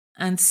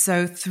And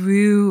so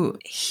through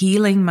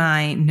healing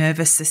my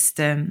nervous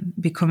system,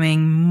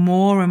 becoming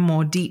more and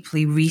more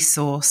deeply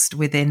resourced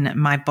within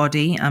my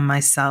body and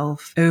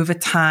myself, over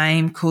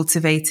time,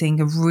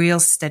 cultivating a real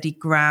steady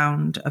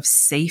ground of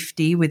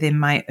safety within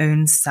my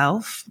own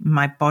self,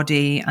 my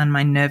body and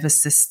my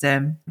nervous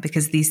system,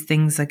 because these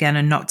things, again,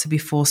 are not to be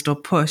forced or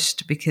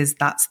pushed, because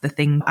that's the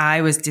thing I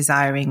was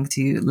desiring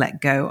to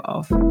let go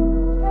of.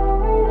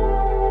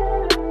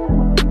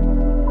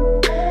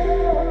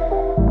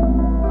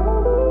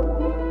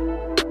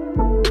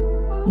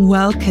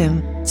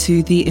 Welcome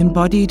to the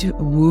Embodied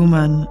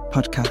Woman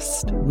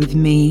podcast with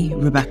me,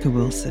 Rebecca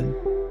Wilson.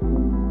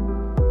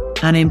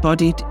 An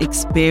embodied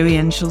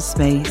experiential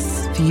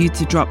space for you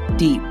to drop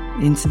deep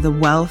into the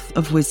wealth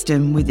of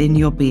wisdom within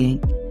your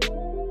being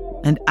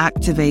and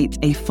activate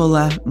a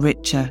fuller,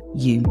 richer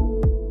you.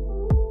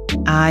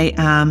 I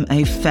am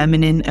a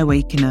feminine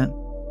awakener,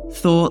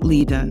 thought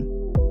leader,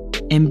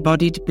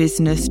 embodied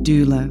business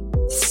doula,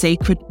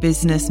 sacred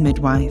business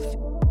midwife,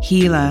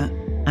 healer,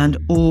 and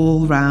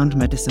all-round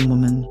medicine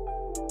woman.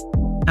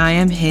 I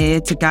am here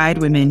to guide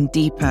women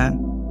deeper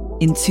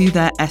into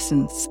their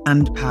essence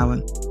and power,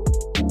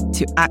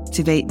 to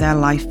activate their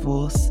life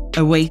force,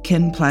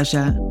 awaken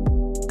pleasure,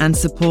 and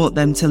support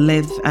them to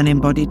live an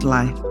embodied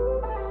life.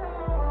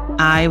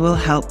 I will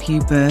help you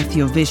birth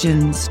your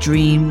visions,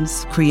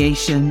 dreams,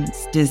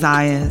 creations,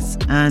 desires,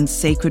 and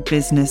sacred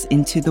business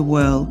into the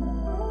world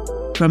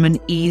from an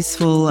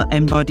easeful,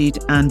 embodied,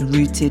 and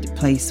rooted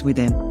place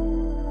within.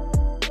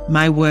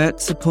 My work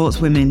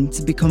supports women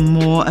to become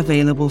more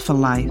available for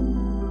life,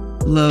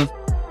 love,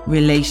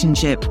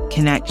 relationship,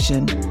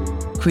 connection,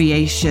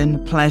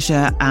 creation,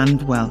 pleasure,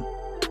 and wealth.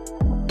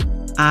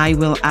 I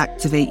will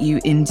activate you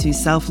into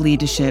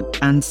self-leadership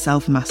and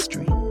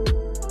self-mastery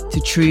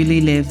to truly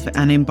live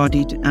an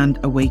embodied and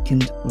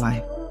awakened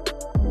life.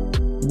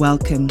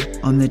 Welcome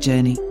on the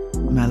journey,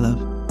 my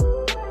love.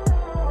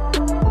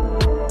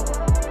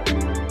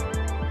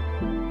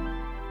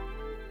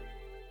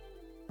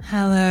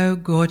 Hello,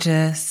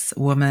 gorgeous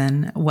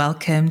woman.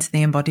 Welcome to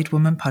the Embodied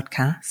Woman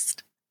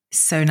podcast.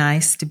 So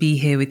nice to be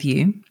here with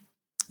you.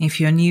 If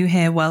you're new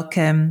here,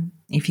 welcome.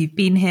 If you've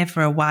been here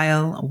for a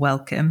while,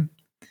 welcome.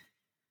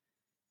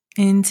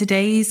 In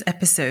today's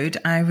episode,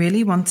 I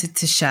really wanted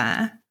to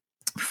share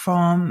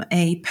from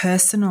a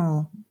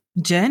personal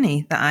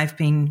journey that I've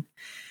been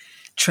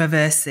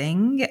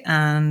traversing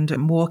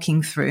and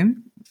walking through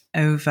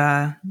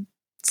over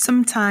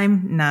some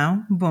time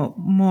now, but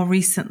more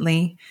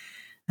recently,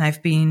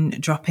 I've been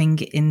dropping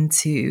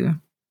into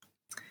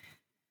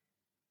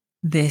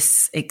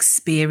this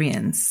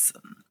experience.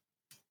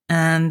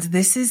 And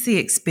this is the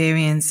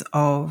experience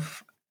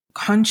of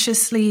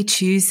consciously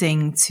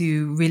choosing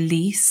to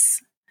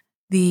release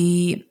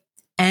the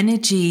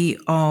energy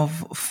of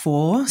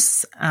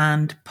force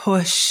and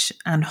push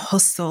and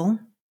hustle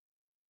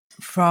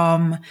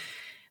from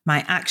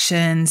my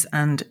actions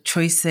and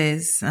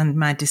choices and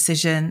my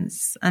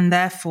decisions, and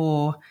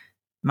therefore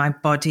my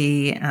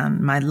body and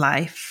my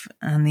life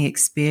and the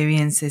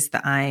experiences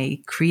that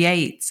I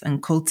create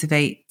and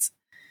cultivate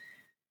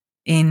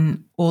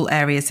in all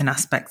areas and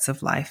aspects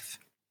of life.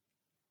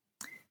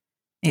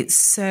 It's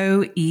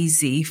so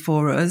easy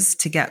for us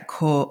to get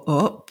caught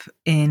up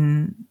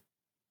in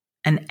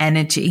an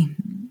energy.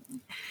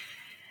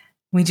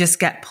 We just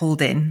get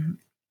pulled in.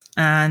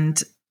 And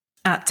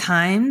at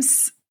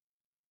times,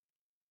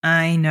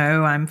 I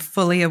know I'm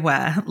fully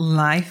aware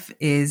life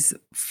is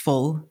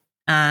full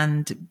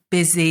and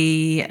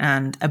busy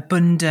and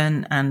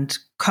abundant and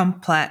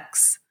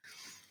complex.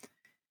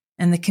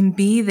 And there can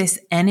be this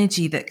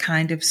energy that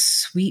kind of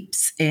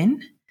sweeps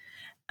in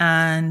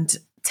and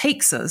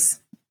takes us.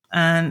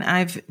 And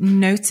I've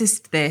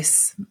noticed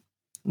this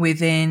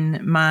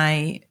within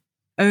my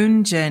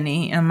own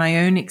journey and my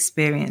own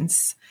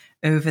experience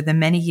over the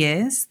many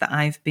years that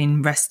I've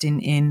been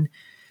resting in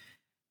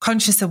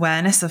conscious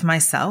awareness of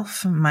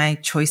myself, my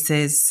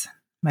choices,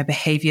 my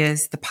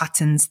behaviors, the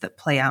patterns that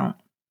play out.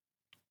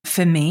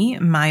 For me,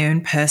 my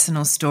own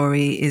personal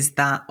story is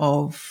that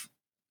of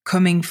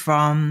coming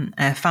from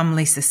a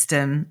family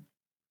system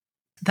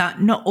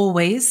that not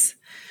always,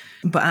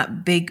 but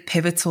at big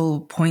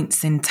pivotal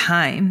points in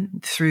time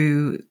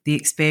through the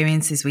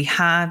experiences we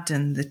had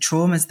and the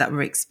traumas that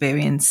were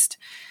experienced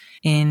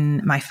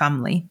in my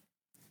family,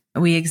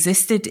 we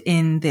existed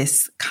in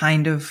this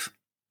kind of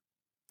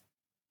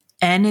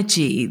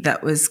energy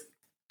that was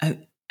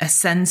a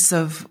sense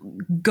of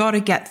gotta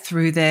get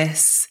through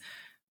this,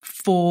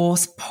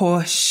 force,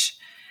 push,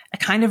 a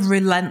kind of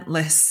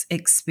relentless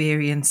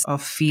experience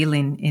of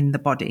feeling in the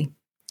body.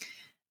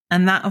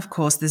 And that, of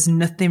course, there's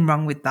nothing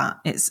wrong with that.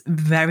 It's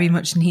very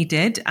much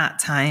needed at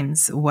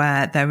times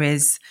where there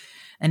is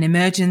an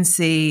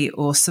emergency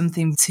or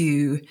something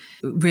to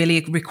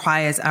really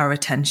requires our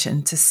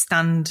attention to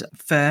stand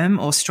firm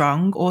or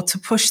strong or to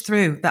push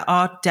through. There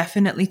are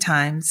definitely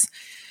times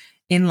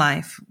in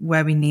life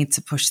where we need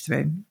to push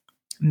through.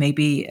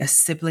 Maybe a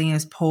sibling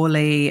is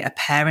poorly, a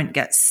parent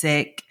gets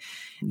sick,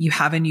 you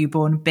have a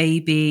newborn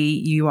baby,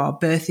 you are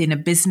birthing a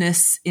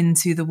business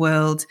into the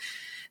world.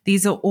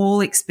 These are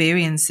all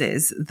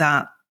experiences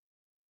that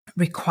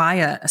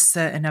require a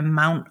certain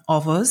amount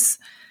of us,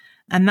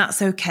 and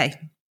that's okay.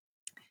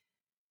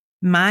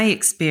 My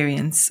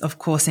experience, of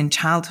course, in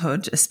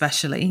childhood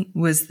especially,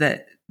 was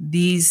that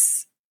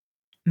these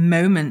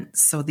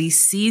moments or these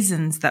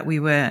seasons that we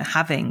were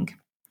having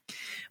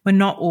were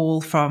not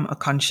all from a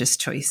conscious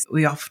choice.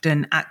 We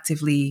often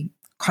actively,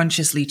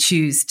 consciously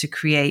choose to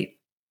create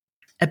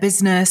a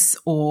business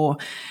or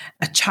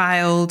a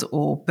child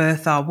or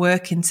birth our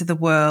work into the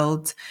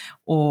world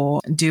or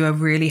do a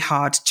really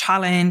hard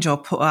challenge or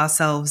put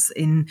ourselves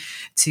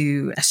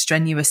into a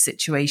strenuous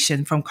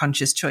situation from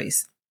conscious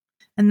choice.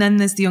 And then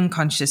there's the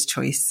unconscious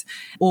choice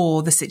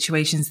or the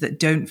situations that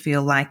don't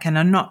feel like and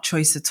are not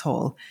choice at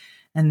all.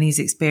 And these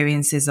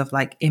experiences of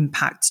like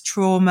impact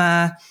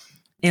trauma,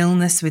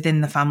 illness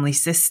within the family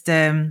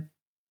system,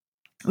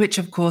 which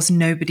of course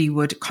nobody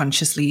would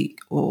consciously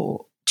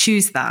or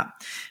choose that,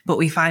 but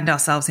we find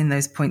ourselves in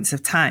those points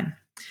of time.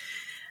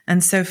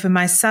 And so for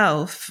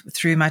myself,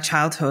 through my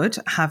childhood,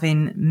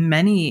 having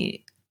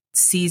many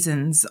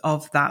seasons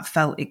of that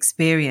felt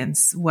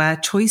experience where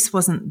choice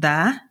wasn't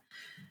there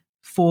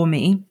for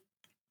me.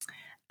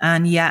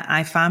 And yet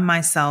I found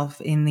myself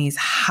in these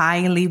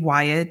highly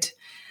wired,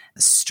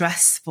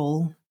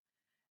 stressful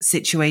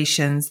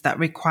situations that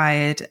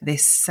required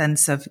this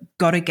sense of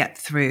got to get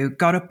through,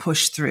 got to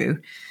push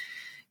through,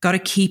 got to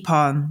keep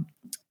on.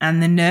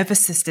 And the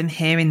nervous system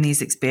here in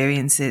these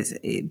experiences,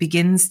 it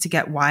begins to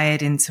get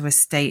wired into a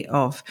state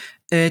of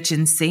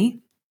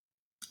urgency,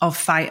 of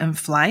fight and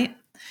flight.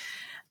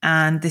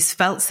 And this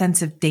felt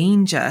sense of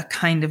danger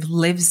kind of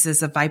lives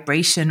as a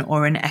vibration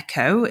or an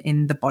echo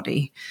in the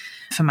body.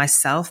 For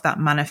myself, that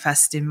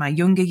manifests in my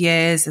younger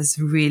years as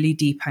really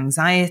deep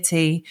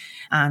anxiety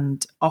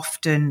and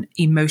often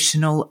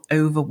emotional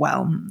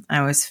overwhelm.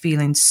 I was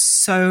feeling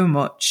so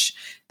much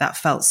that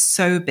felt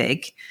so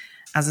big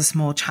as a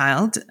small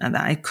child and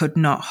that I could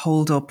not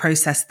hold or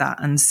process that.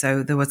 And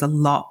so there was a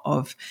lot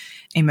of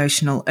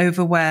emotional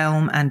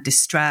overwhelm and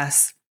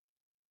distress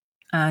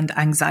and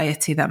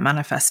anxiety that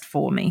manifest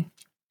for me.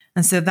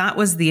 And so that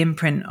was the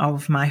imprint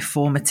of my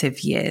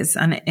formative years.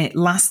 And it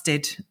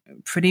lasted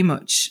pretty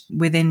much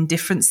within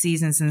different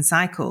seasons and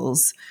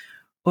cycles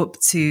up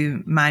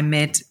to my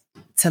mid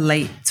to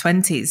late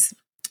 20s.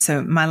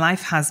 So my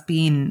life has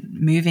been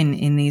moving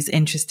in these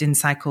interesting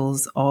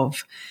cycles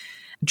of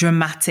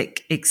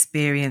dramatic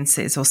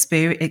experiences or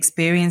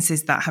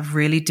experiences that have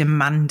really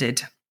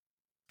demanded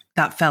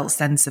that felt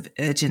sense of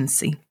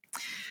urgency.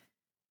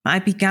 I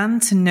began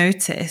to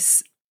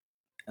notice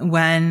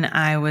when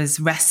I was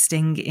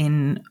resting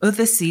in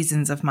other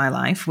seasons of my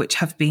life, which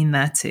have been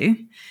there too,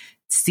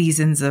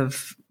 seasons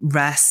of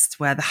rest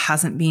where there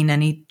hasn't been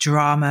any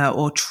drama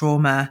or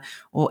trauma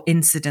or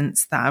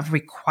incidents that have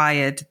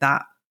required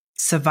that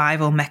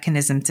survival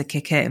mechanism to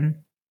kick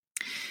in,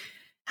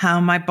 how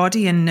my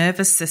body and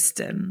nervous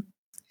system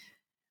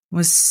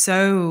was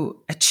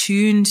so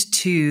attuned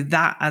to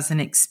that as an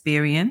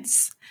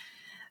experience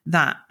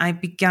that I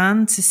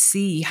began to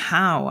see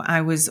how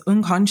I was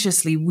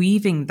unconsciously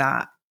weaving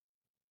that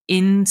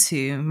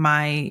into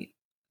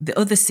the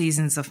other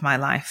seasons of my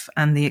life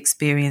and the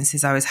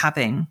experiences I was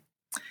having,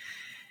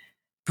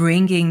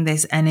 bringing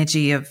this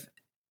energy of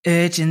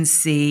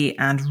urgency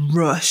and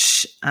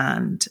rush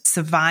and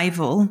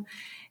survival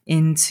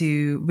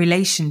into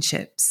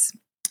relationships,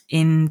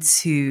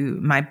 into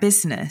my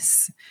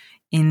business,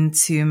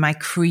 into my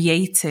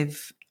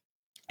creative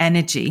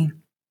energy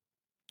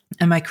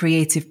and my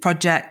creative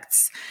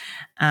projects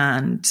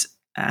and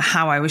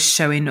how I was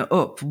showing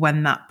up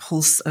when that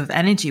pulse of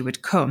energy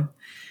would come.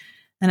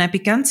 And I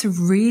began to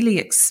really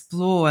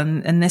explore,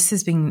 and this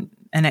has been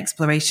an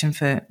exploration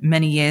for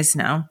many years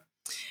now,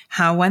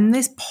 how when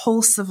this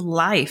pulse of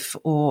life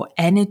or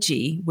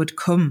energy would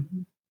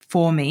come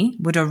for me,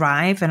 would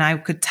arrive, and I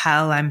could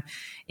tell I'm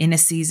in a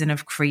season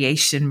of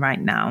creation right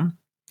now,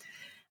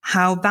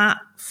 how that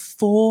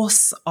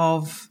force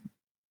of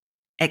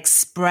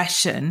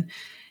expression,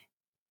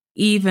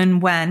 even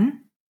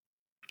when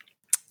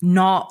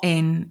not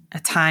in a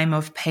time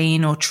of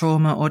pain or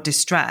trauma or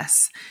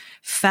distress,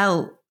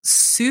 felt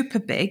super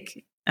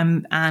big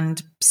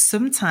and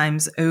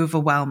sometimes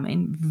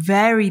overwhelming,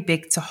 very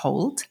big to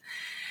hold.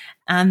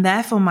 And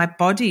therefore, my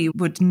body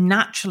would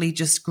naturally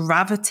just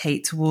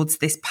gravitate towards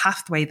this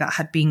pathway that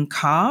had been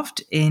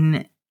carved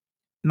in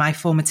my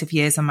formative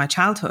years and my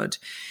childhood,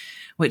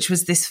 which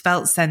was this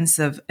felt sense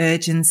of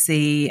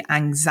urgency,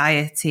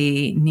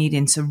 anxiety,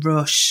 needing to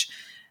rush,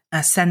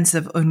 a sense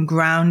of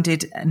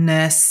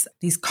ungroundedness,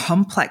 these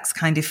complex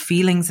kind of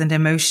feelings and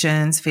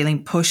emotions,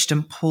 feeling pushed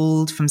and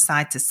pulled from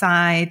side to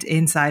side,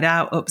 inside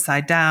out,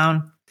 upside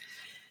down.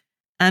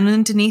 And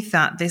underneath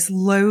that, this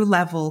low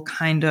level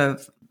kind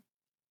of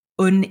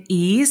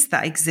unease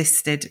that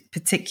existed,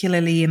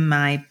 particularly in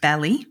my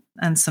belly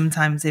and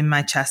sometimes in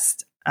my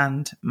chest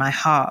and my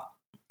heart.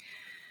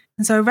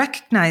 And so I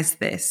recognized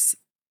this.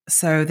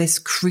 So this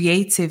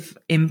creative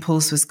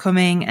impulse was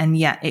coming, and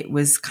yet it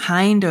was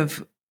kind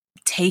of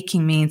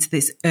taking me into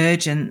this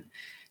urgent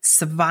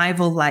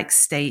survival-like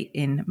state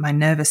in my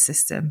nervous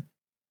system.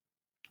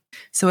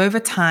 So over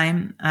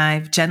time,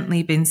 I've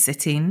gently been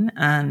sitting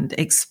and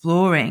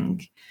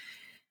exploring,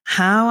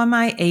 how am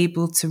I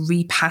able to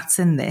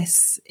repattern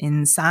this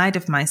inside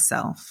of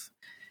myself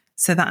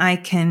so that I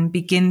can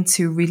begin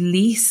to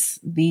release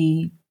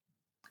the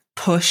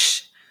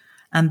push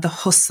and the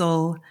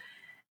hustle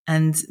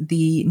and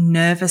the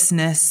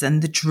nervousness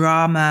and the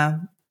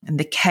drama and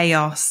the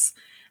chaos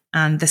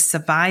and the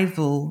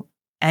survival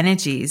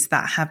energies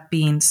that have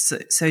been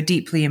so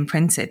deeply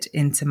imprinted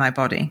into my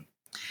body,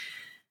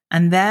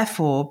 and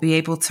therefore be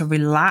able to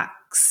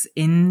relax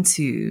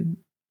into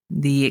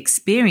the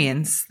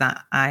experience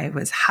that I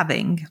was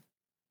having.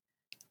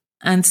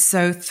 And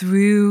so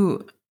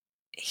through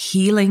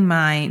healing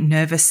my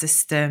nervous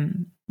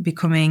system,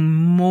 becoming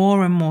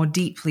more and more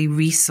deeply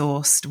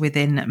resourced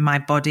within my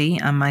body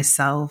and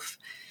myself,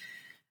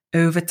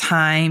 over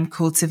time,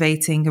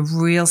 cultivating a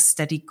real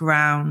steady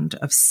ground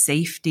of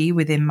safety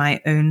within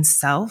my own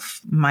self,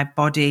 my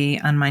body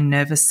and my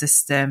nervous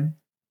system,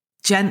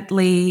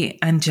 gently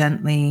and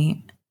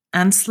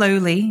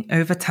slowly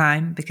over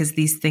time, because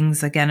these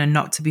things, again, are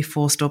not to be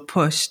forced or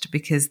pushed,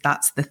 because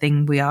that's the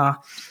thing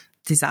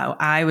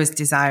I was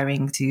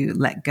desiring to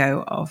let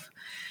go of.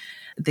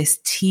 This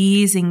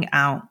teasing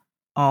out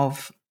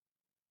of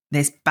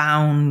this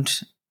bound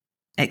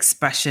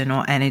expression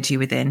or energy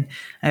within.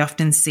 I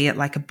often see it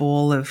like a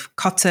ball of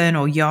cotton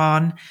or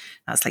yarn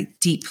that's like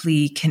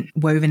deeply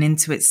woven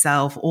into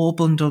itself, all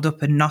bundled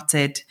up and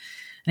knotted.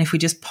 And if we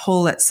just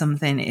pull at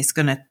something, it's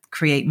going to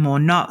create more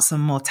knots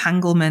and more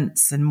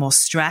tanglements and more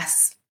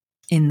stress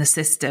in the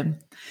system.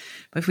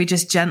 But if we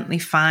just gently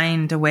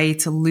find a way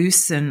to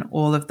loosen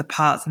all of the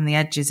parts and the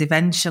edges,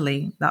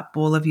 eventually that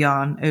ball of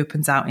yarn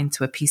opens out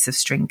into a piece of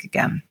string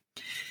again.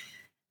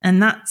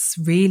 And that's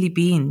really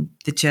been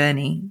the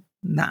journey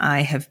that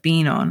I have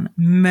been on,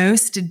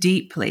 most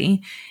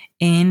deeply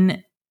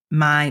in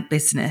my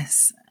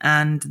business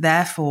and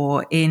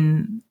therefore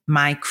in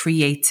my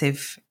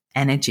creative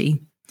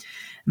energy.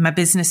 My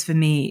business for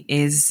me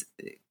is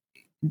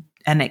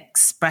an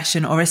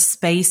expression or a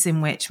space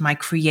in which my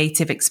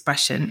creative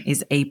expression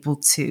is able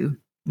to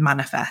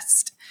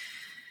manifest.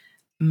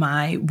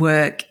 My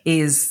work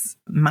is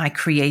my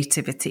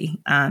creativity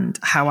and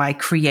how I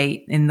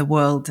create in the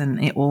world,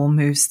 and it all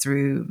moves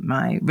through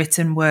my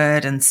written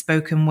word and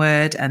spoken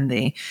word and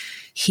the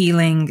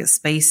healing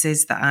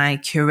spaces that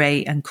I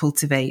curate and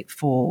cultivate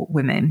for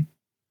women.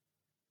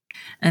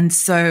 And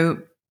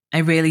so I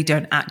really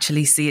don't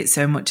actually see it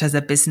so much as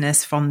a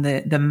business from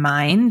the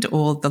mind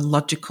or the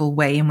logical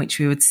way in which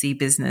we would see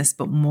business,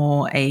 but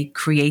more a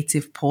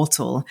creative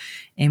portal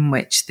in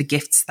which the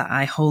gifts that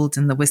I hold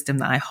and the wisdom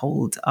that I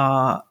hold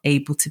are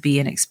able to be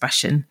an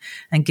expression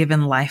and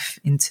given life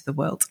into the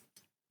world.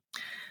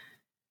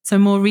 So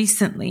more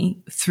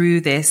recently,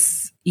 through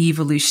this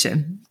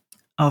evolution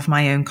of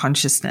my own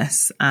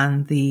consciousness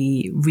and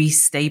the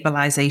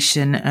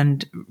restabilization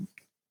and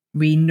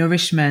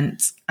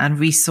re-nourishment and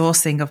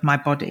resourcing of my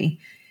body,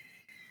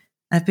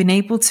 I've been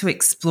able to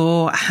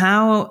explore,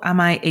 how am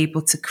I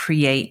able to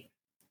create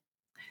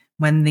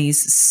when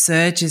these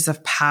surges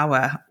of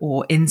power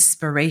or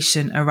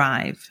inspiration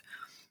arrive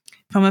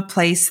from a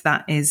place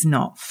that is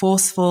not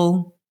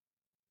forceful,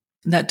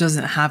 that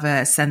doesn't have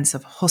a sense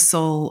of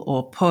hustle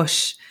or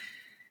push.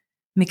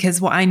 Because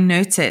what I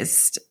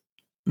noticed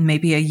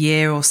maybe a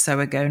year or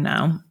so ago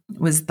now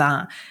was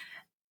that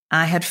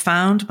I had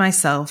found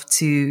myself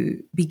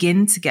to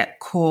begin to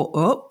get caught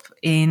up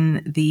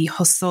in the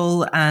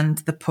hustle and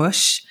the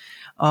push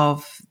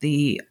of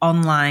the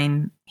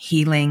online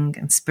healing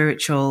and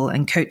spiritual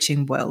and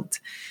coaching world.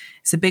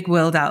 It's a big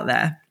world out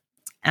there,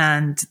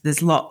 and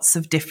there's lots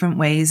of different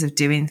ways of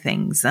doing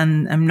things.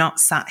 And I'm not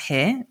sat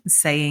here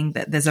saying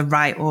that there's a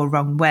right or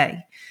wrong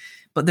way,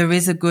 but there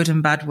is a good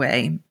and bad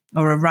way,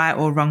 or a right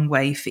or wrong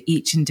way for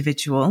each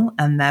individual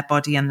and their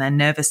body and their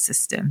nervous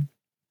system.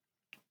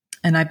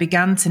 And I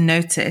began to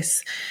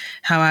notice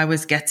how I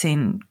was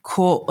getting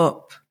caught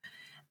up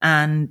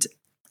and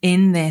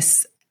in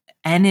this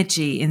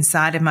energy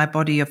inside of my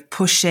body of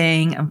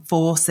pushing and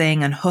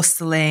forcing and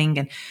hustling.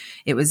 And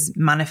it was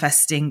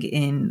manifesting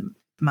in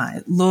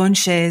my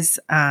launches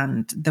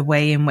and the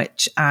way in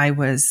which I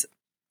was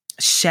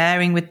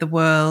sharing with the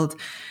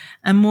world.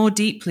 And more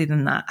deeply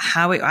than that,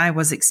 how I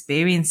was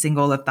experiencing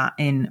all of that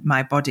in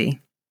my body.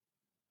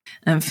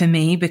 And for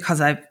me,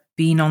 because I've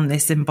been on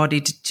this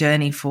embodied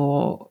journey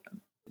for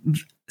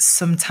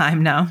some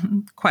time now,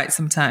 quite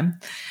some time,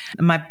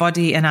 my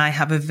body and I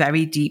have a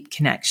very deep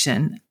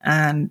connection.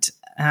 And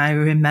I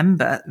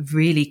remember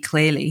really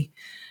clearly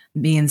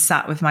being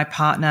sat with my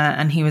partner,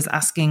 and he was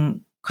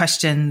asking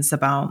questions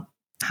about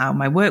how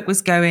my work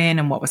was going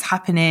and what was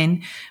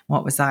happening,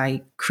 what was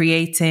I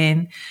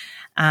creating.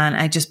 And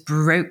I just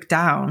broke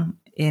down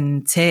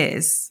in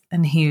tears.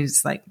 And he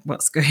was like,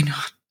 "What's going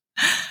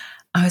on?"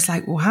 I was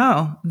like,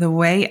 wow, the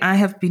way I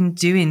have been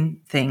doing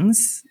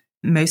things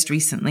most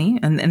recently,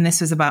 and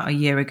this was about a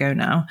year ago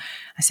now,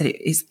 I said,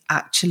 it's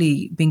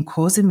actually been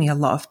causing me a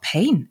lot of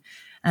pain.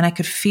 And I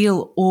could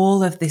feel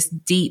all of this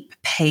deep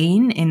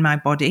pain in my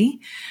body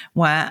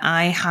where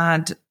I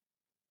had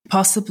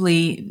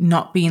possibly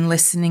not been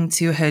listening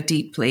to her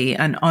deeply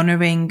and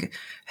honoring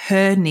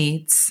her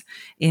needs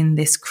in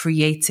this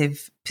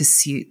creative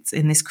pursuit,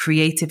 in this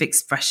creative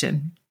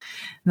expression,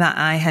 that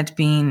I had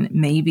been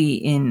maybe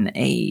in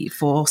a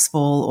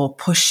forceful or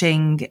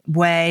pushing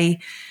way,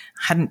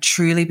 hadn't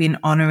truly been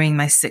honoring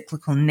my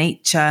cyclical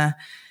nature.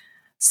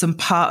 Some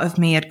part of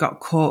me had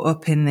got caught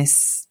up in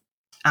this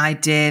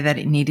idea that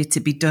it needed to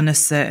be done a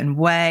certain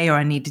way, or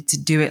I needed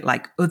to do it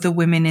like other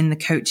women in the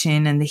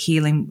coaching and the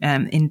healing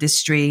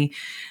industry.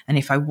 And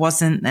if I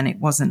wasn't, then it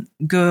wasn't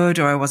good,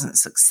 or I wasn't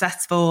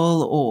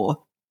successful,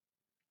 or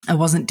I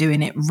wasn't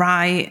doing it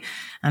right.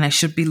 And I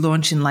should be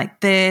launching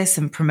like this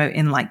and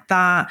promoting like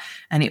that.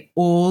 And it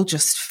all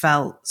just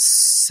felt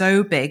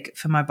so big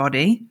for my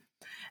body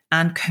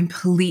and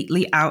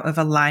completely out of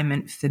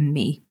alignment for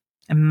me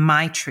and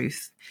my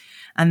truth.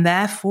 And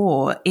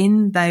therefore,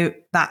 in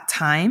that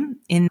time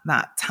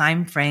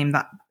frame,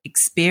 that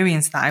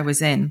experience that I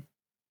was in,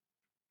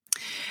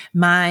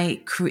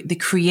 the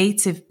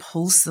creative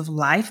pulse of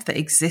life that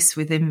exists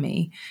within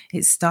me,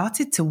 it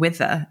started to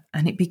wither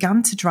and it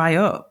began to dry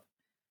up.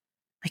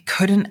 I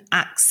couldn't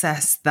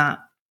access that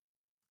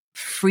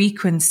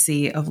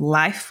frequency of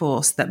life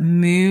force that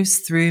moves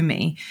through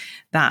me,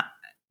 that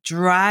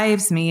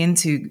drives me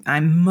into,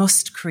 I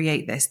must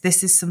create this.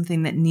 This is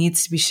something that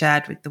needs to be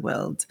shared with the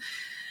world.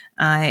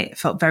 I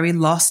felt very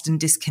lost and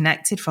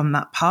disconnected from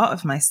that part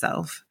of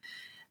myself.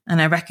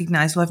 And I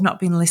recognized, well, I've not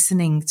been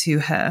listening to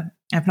her.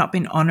 I've not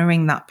been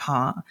honoring that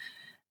part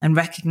and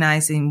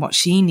recognizing what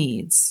she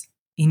needs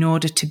in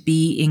order to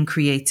be in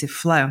creative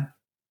flow.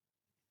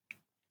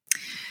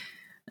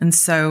 And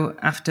so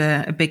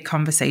after a big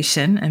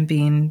conversation and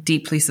being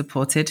deeply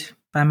supported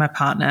by my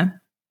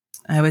partner,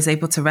 I was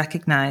able to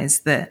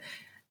recognize that,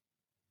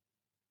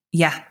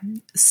 yeah,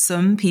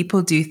 some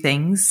people do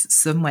things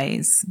some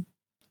ways.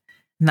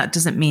 And that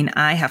doesn't mean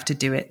I have to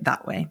do it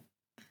that way.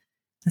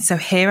 And so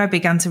here I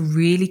began to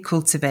really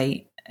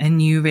cultivate a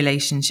new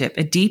relationship,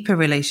 a deeper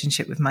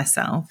relationship with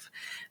myself,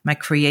 my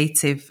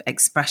creative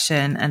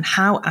expression, and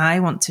how I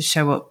want to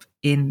show up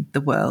in the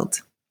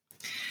world.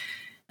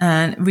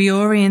 And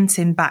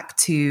reorienting back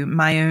to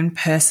my own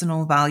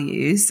personal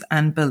values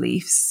and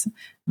beliefs,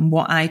 and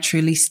what I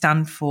truly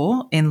stand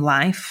for in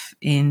life,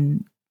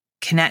 in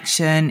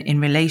connection, in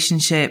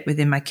relationship,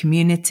 within my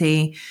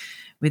community,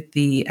 with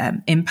the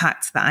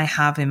impact that I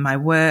have in my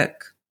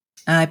work,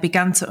 I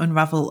began to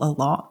unravel a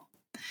lot.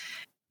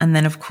 And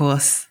then, of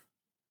course,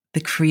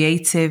 the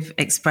creative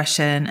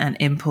expression and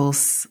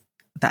impulse,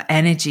 that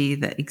energy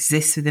that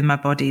exists within my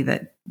body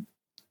that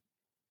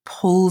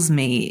pulls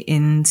me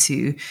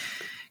into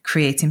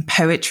creating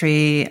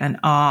poetry and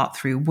art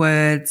through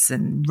words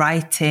and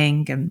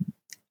writing and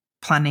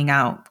planning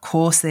out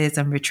courses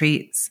and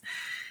retreats,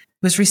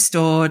 was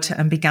restored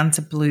and began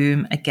to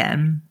bloom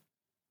again.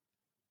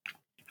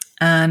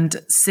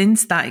 And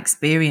since that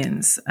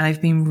experience,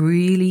 I've been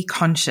really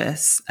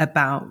conscious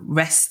about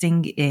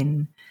resting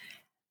in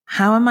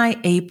how am I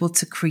able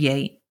to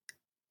create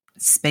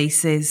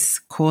spaces,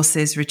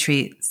 courses,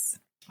 retreats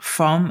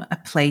from a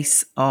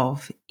place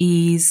of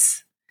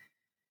ease,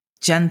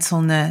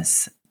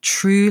 gentleness,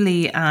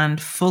 truly and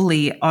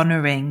fully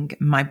honoring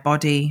my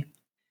body,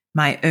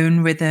 my own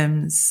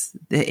rhythms,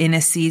 the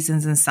inner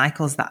seasons and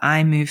cycles that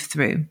I move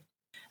through.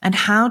 And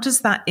how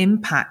does that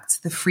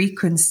impact the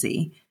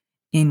frequency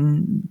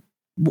in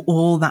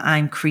all that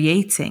I'm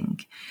creating?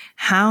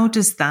 How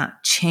does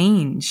that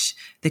change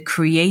the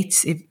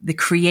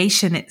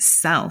creation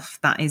itself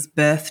that is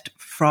birthed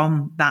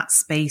from that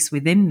space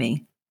within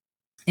me?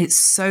 It's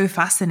so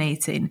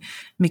fascinating,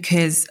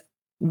 because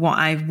what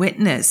I've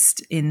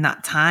witnessed in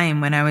that time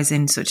when I was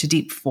in such a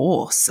deep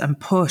force and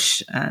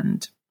push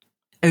and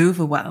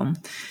overwhelm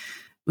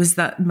was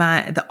that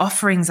the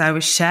offerings I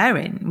was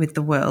sharing with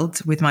the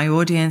world, with my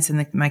audience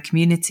and my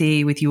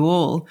community, with you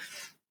all,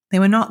 they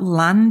were not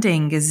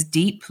landing as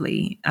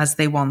deeply as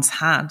they once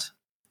had.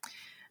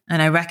 And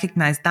I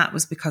recognized that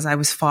was because I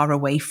was far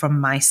away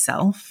from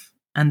myself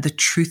and the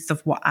truth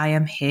of what I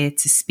am here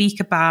to speak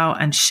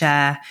about and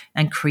share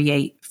and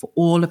create for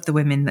all of the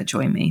women that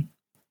join me,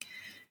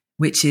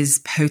 which is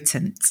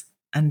potent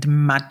and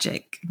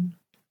magic.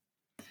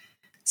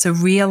 So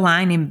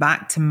realigning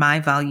back to my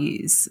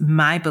values,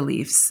 my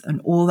beliefs,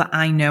 and all that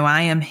I know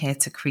I am here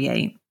to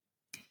create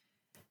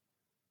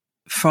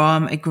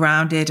from a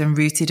grounded and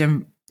rooted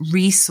and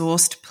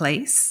resourced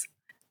place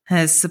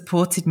has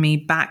supported me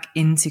back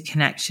into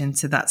connection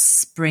to that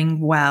spring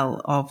well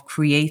of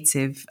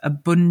creative,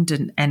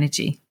 abundant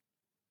energy.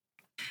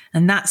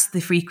 And that's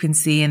the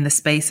frequency and the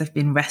space I've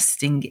been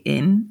resting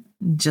in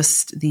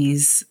just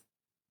these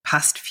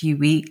past few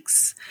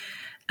weeks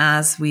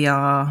as we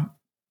are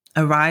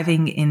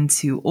arriving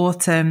into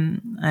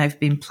autumn. I've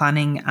been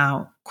planning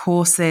out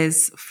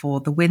courses for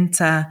the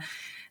winter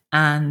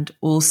and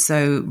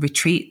also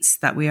retreats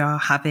that we are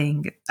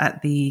having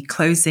at the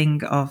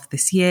closing of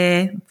this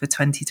year for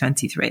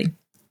 2023.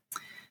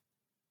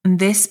 And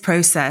this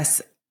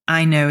process,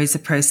 I know, is a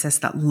process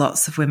that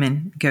lots of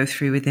women go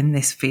through within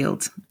this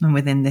field and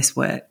within this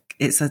work.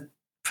 It's a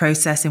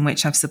process in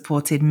which I've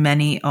supported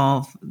many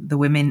of the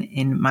women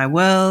in my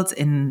world,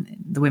 in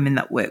the women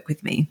that work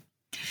with me.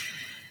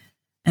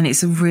 And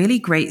it's a really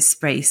great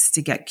space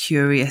to get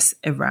curious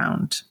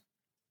around.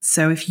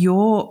 So if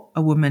you're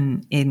a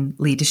woman in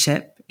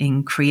leadership,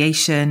 in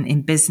creation,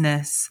 in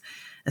business,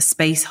 a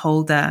space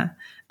holder,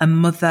 a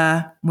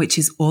mother, which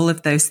is all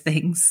of those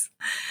things,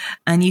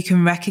 and you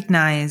can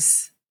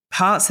recognize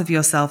parts of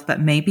yourself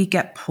that maybe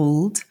get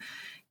pulled,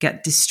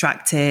 get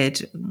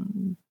distracted,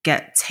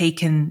 get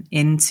taken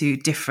into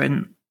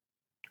different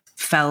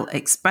felt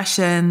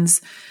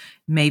expressions,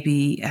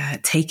 maybe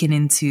taken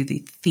into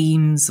the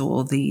themes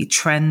or the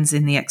trends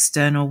in the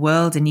external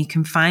world. And you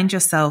can find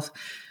yourself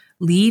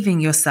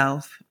leaving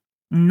yourself,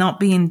 not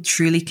being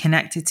truly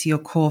connected to your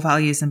core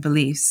values and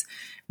beliefs.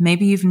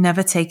 Maybe you've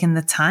never taken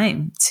the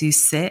time to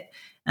sit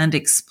and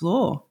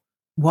explore,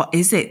 what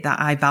is it that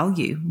I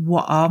value?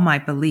 What are my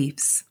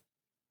beliefs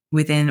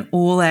within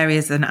all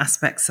areas and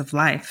aspects of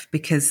life?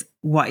 Because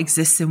what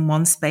exists in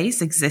one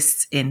space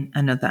exists in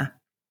another.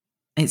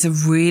 It's a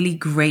really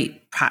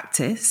great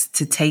practice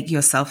to take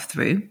yourself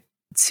through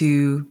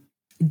to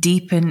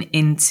deepen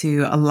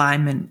into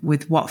alignment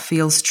with what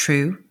feels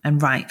true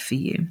and right for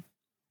you.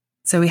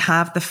 So we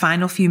have the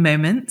final few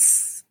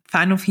months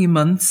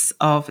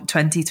of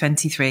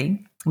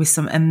 2023 with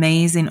some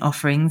amazing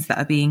offerings that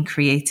are being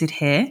created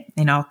here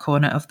in our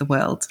corner of the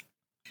world.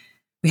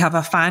 We have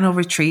our final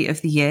retreat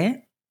of the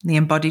year, the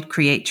Embodied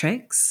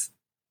Creatrix,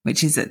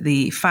 which is at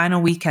the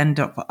final weekend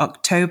of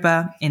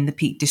October in the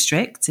Peak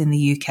District in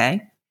the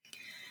UK.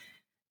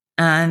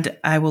 And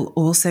I will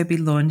also be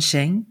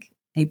launching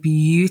a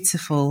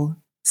beautiful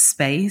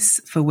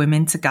space for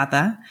women to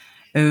gather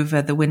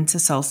over the winter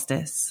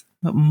solstice.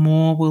 But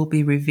more will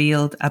be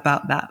revealed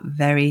about that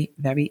very,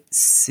 very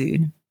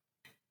soon.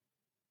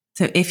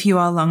 So if you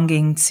are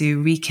longing to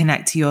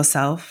reconnect to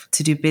yourself,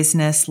 to do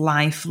business,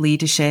 life,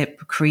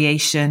 leadership,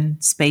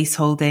 creation, space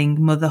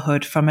holding,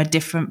 motherhood from a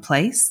different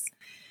place,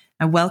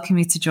 I welcome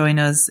you to join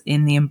us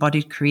in the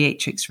Embodied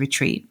Creatrix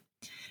Retreat.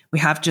 We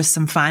have just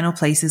some final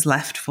places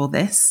left for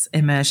this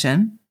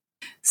immersion.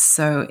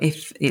 So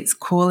if it's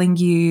calling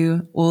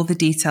you, all the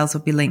details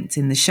will be linked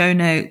in the show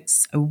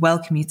notes. I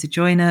welcome you to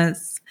join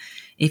us.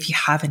 If you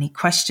have any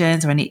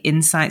questions or any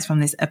insights from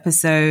this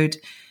episode,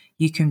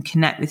 you can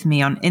connect with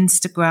me on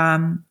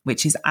Instagram,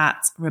 which is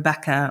at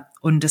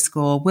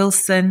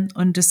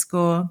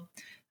Rebecca_Wilson_.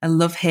 I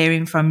love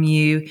hearing from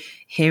you,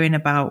 hearing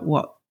about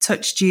what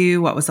touched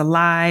you, what was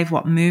alive,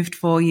 what moved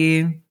for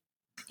you.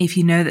 If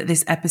you know that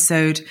this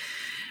episode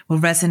will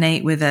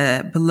resonate with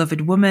a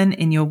beloved woman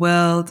in your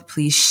world,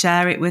 please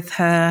share it with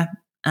her.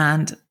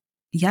 And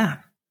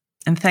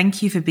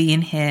thank you for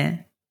being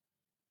here.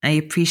 I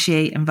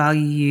appreciate and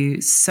value you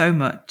so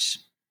much.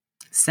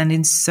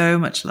 Sending so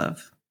much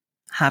love.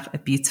 Have a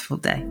beautiful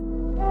day.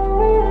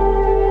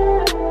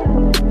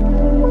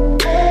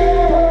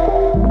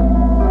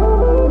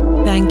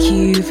 Thank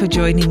you for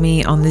joining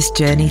me on this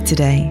journey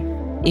today.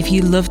 If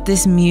you loved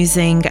this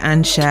musing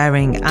and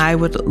sharing, I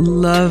would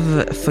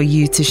love for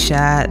you to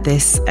share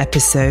this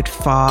episode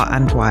far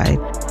and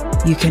wide.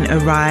 You can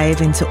arrive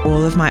into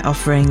all of my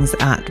offerings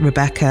at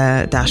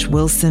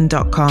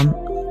rebecca-wilson.com.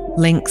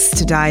 Links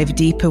to dive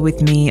deeper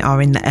with me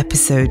are in the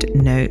episode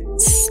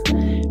notes.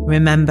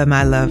 Remember,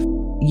 my love,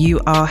 you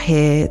are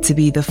here to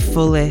be the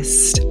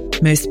fullest,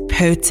 most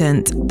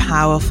potent,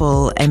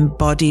 powerful,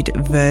 embodied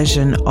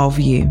version of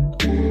you.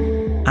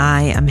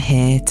 I am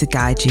here to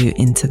guide you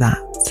into that.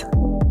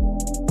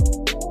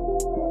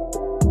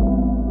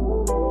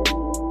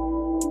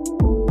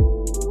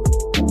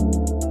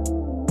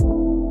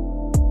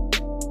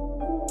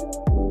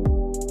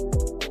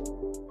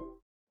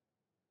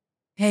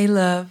 Hey,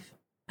 love.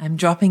 I'm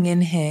dropping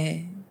in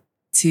here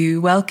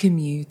to welcome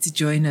you to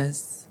join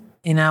us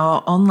in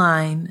our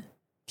online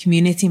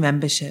community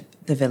membership,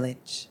 The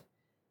Village.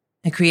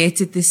 I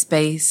created this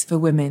space for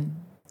women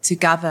to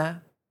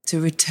gather, to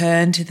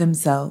return to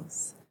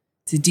themselves,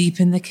 to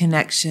deepen the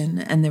connection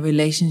and the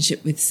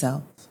relationship with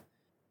self,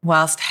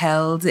 whilst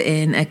held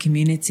in a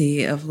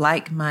community of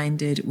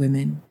like-minded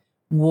women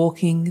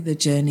walking the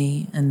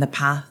journey and the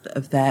path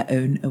of their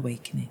own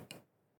awakening.